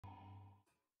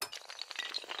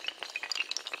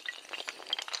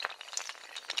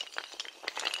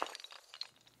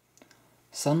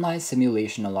Sunlight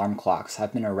simulation alarm clocks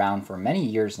have been around for many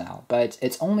years now, but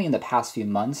it's only in the past few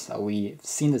months that we've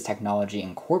seen this technology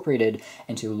incorporated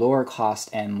into lower cost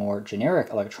and more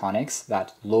generic electronics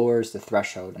that lowers the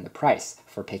threshold and the price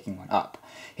for picking one up.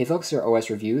 Hey folks, you're OS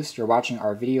Reviews. You're watching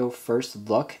our video first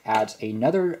look at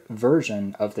another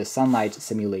version of the Sunlight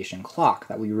simulation clock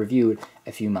that we reviewed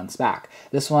a few months back.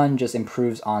 This one just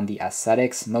improves on the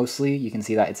aesthetics mostly. You can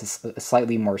see that it's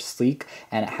slightly more sleek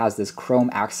and it has this chrome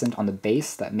accent on the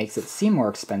base that makes it seem more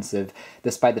expensive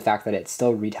despite the fact that it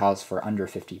still retails for under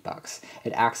 50 bucks.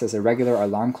 It acts as a regular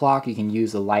alarm clock. You can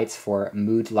use the lights for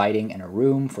mood lighting in a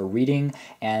room, for reading,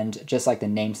 and just like the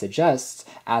name suggests,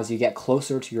 as you get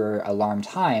closer to your alarm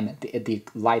time, the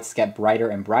lights get brighter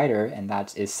and brighter, and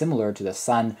that is similar to the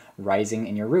sun rising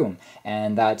in your room.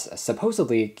 And that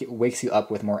supposedly wakes you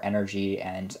up with more energy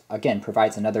and, again,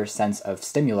 provides another sense of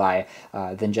stimuli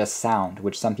than just sound,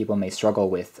 which some people may struggle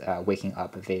with waking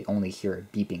up if they only hear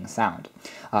a beeping sound.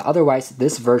 Otherwise,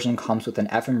 this version comes with an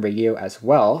FM radio as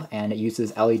well, and it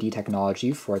uses LED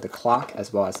technology for the clock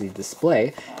as well as the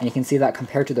display. And you can see that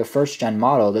compared to the first gen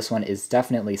model, this one is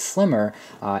definitely slimmer,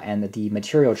 and the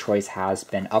material choice has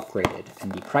been upgraded,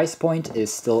 and the price point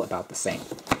is still about the same.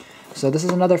 So this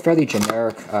is another fairly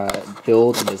generic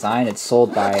build and design. It's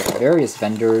sold by various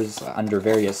vendors under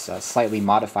various slightly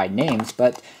modified names,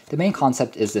 but the main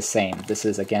concept is the same. This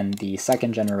is, again, the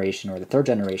second generation or the third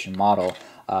generation model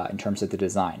in terms of the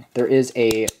design. There is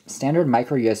a standard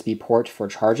micro USB port for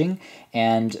charging,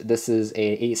 and this is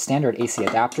a standard AC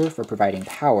adapter for providing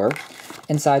power.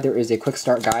 Inside there is a quick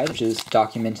start guide, which is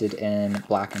documented in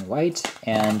black and white,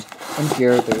 and in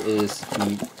here there is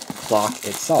the clock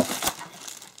itself.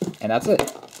 And that's it.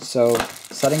 So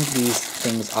setting these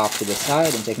things off to the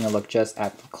side and taking a look just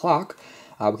at the clock,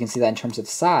 we can see that in terms of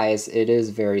size, it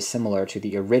is very similar to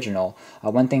the original.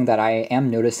 One thing that I am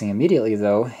noticing immediately,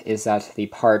 though, is that the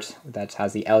part that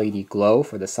has the LED glow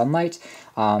for the sunlight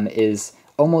is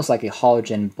almost like a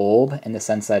halogen bulb in the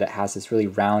sense that it has this really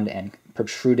round and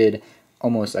protruded,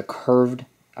 almost a curved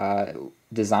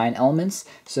design elements,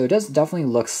 so it does definitely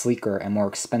look sleeker and more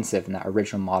expensive than that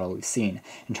original model we've seen.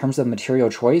 In terms of material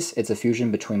choice, it's a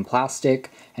fusion between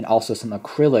plastic and also some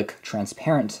acrylic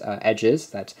transparent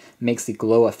edges that makes the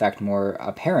glow effect more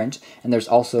apparent, and there's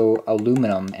also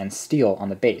aluminum and steel on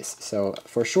the base, so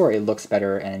for sure it looks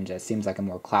better and it seems like a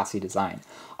more classy design.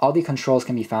 All the controls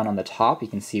can be found on the top, you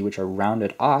can see, which are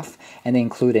rounded off, and they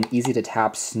include an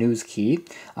easy-to-tap snooze key.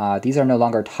 These are no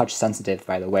longer touch-sensitive,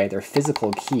 by the way. They're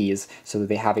physical keys, so that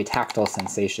they have a tactile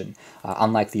sensation,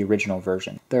 unlike the original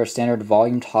version. There are standard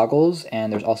volume toggles,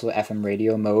 and there's also FM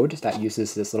radio mode that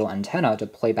uses this little antenna to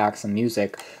play back some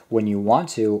music when you want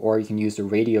to, or you can use the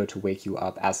radio to wake you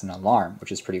up as an alarm,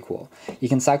 which is pretty cool. You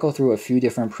can cycle through a few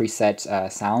different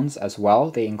preset sounds as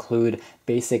well. They include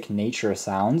basic nature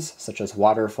sounds, such as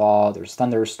waterfall, there's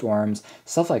thunderstorms,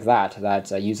 stuff like that,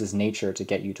 that uses nature to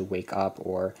get you to wake up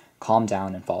or calm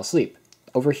down and fall asleep.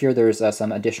 Over here there's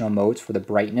some additional modes for the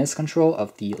brightness control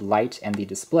of the light and the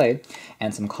display,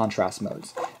 and some contrast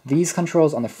modes. These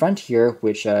controls on the front here,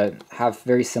 which have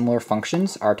very similar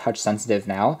functions, are touch sensitive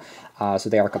now, so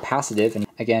they are capacitive, and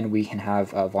again we can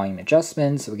have volume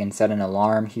adjustments, we can set an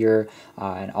alarm here,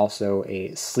 and also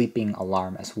a sleeping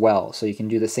alarm as well. So you can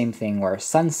do the same thing where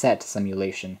sunset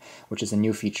simulation, which is a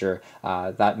new feature,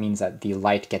 that means that the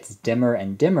light gets dimmer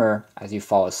and dimmer as you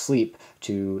fall asleep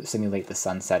to simulate the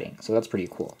sun setting. So that's pretty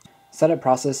cool. Setup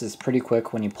process is pretty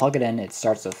quick. When you plug it in, it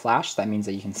starts to flash. That means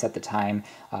that you can set the time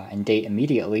and date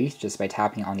immediately just by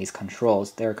tapping on these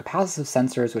controls. There are capacitive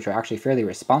sensors which are actually fairly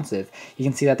responsive. You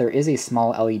can see that there is a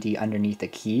small LED underneath the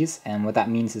keys, and what that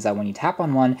means is that when you tap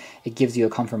on one, it gives you a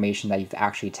confirmation that you've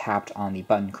actually tapped on the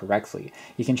button correctly.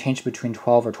 You can change between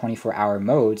 12 or 24-hour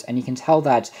modes, and you can tell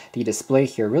that the display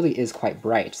here really is quite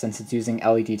bright. Since it's using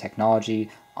LED technology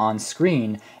on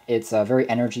screen, it's very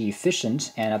energy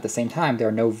efficient, and at the same time there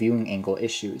are no viewing angle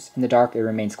issues. In the dark it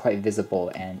remains quite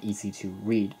visible and easy to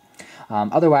read.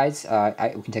 Otherwise,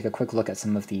 we can take a quick look at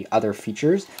some of the other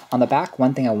features. On the back,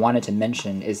 one thing I wanted to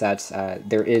mention is that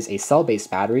there is a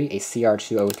cell-based battery, a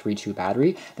CR2032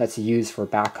 battery, that's used for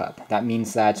backup. That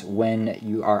means that when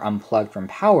you are unplugged from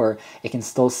power, it can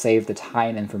still save the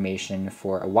time information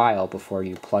for a while before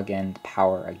you plug in the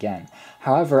power again.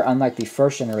 However, unlike the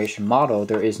first generation model,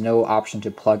 there is no option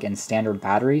to plug in standard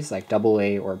batteries like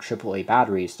AA or AAA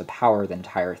batteries to power the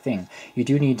entire thing. You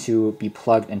do need to be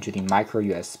plugged into the micro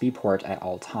USB port port at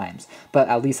all times, but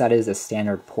at least that is a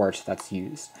standard port that's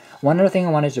used. One other thing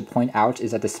I wanted to point out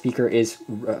is that the speaker is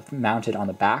mounted on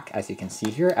the back, as you can see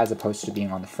here, as opposed to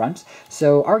being on the front.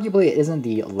 So arguably it isn't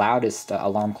the loudest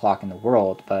alarm clock in the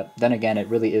world, but then again, it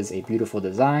really is a beautiful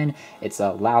design. It's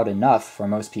loud enough for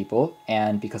most people,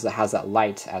 and because it has that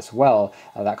light as well,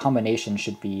 that combination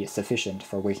should be sufficient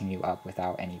for waking you up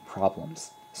without any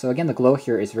problems. So again, the glow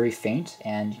here is very faint,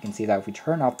 and you can see that if we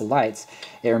turn off the lights,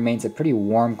 it remains a pretty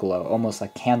warm glow, almost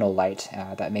like candlelight,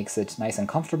 that makes it nice and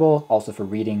comfortable, also for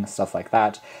reading, stuff like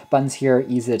that. Buttons here,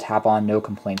 easy to tap on, no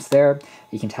complaints there.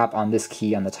 You can tap on this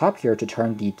key on the top here to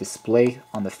turn the display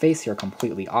on the face here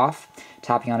completely off,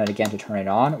 tapping on it again to turn it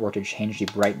on, or to change the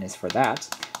brightness for that.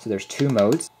 So there's two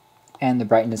modes. And the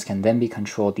brightness can then be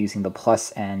controlled using the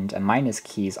plus and minus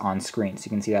keys on screen. So you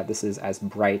can see that this is as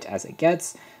bright as it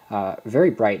gets, very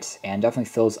bright, and definitely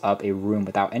fills up a room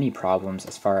without any problems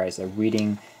as far as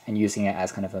reading and using it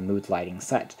as kind of a mood lighting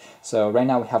set. So right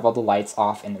now we have all the lights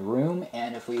off in the room,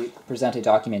 and if we present a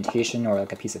documentation or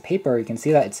like a piece of paper, you can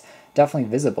see that it's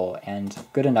definitely visible and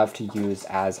good enough to use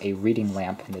as a reading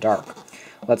lamp in the dark.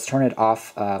 Let's turn it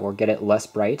off or get it less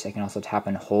bright. I can also tap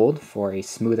and hold for a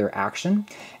smoother action.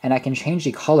 And I can change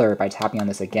the color by tapping on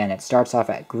this again. It starts off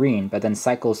at green, but then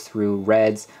cycles through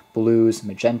reds, blues,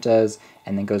 magentas,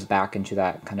 and then goes back into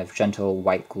that kind of gentle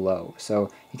white glow. So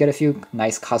you get a few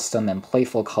nice custom and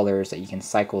playful colors that you can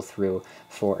cycle through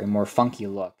for a more funky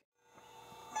look.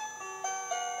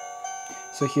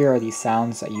 So here are the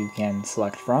sounds that you can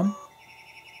select from.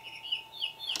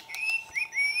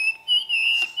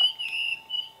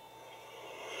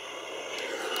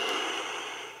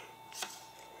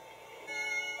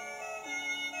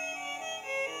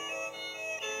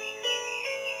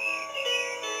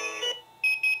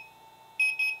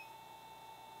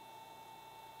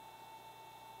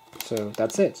 So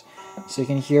that's it. So you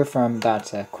can hear from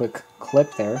that quick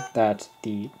clip there that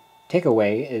the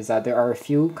takeaway is that there are a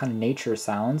few kind of nature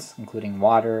sounds, including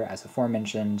water, as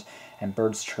aforementioned, and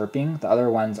birds chirping. The other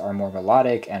ones are more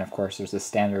melodic, and of course there's the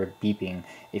standard beeping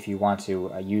if you want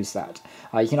to use that.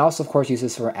 You can also, of course, use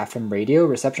this for FM radio.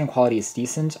 Reception quality is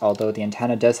decent, although the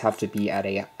antenna does have to be at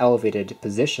an elevated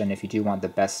position if you do want the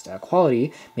best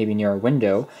quality, maybe near a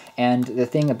window. And the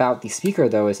thing about the speaker,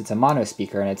 though, is it's a mono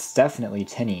speaker, and it's definitely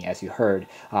tinny, as you heard.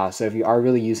 So if you are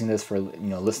really using this for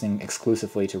listening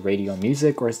exclusively to radio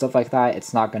music or stuff like that,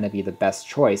 it's not going to be the best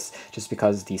choice, just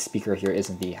because the speaker here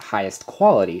isn't the highest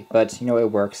quality. But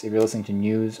it works. If you're listening to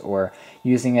news or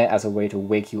using it as a way to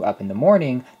wake you up in the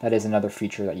morning, that is another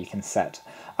feature that you can set.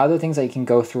 Other things that you can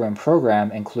go through and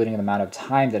program, including the amount of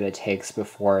time that it takes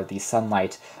before the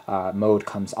sunlight mode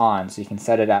comes on. So you can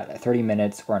set it at 30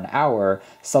 minutes or an hour,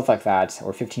 stuff like that,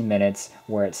 or 15 minutes,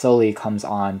 where it slowly comes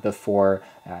on before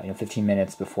 15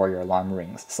 minutes before your alarm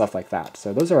rings, stuff like that.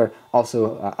 So those are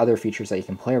also other features that you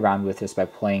can play around with just by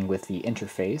playing with the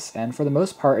interface. And for the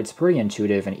most part, it's pretty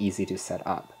intuitive and easy to set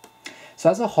up. So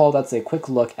as a whole, that's a quick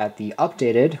look at the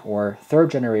updated or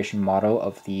third generation model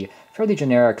of the fairly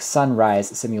generic sunrise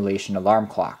simulation alarm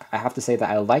clock. I have to say that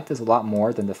I like this a lot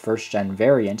more than the first gen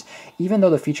variant, even though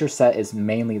the feature set is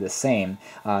mainly the same,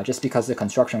 just because the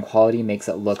construction quality makes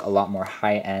it look a lot more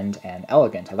high-end and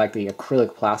elegant. I like the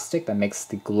acrylic plastic that makes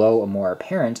the glow more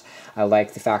apparent. I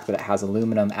like the fact that it has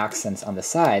aluminum accents on the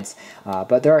sides,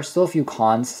 but there are still a few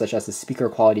cons, such as the speaker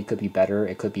quality could be better,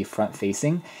 it could be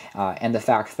front-facing, and the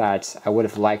fact that I would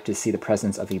have liked to see the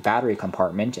presence of a battery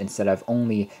compartment instead of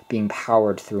only being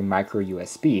powered through micro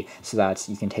USB, so that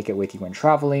you can take it with you when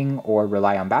traveling or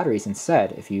rely on batteries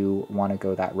instead if you want to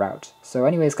go that route. So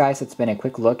anyways, guys, it's been a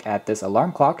quick look at this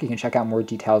alarm clock. You can check out more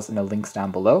details in the links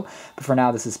down below. But for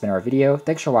now, this has been our video.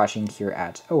 Thanks for watching here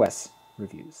at OS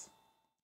Reviews.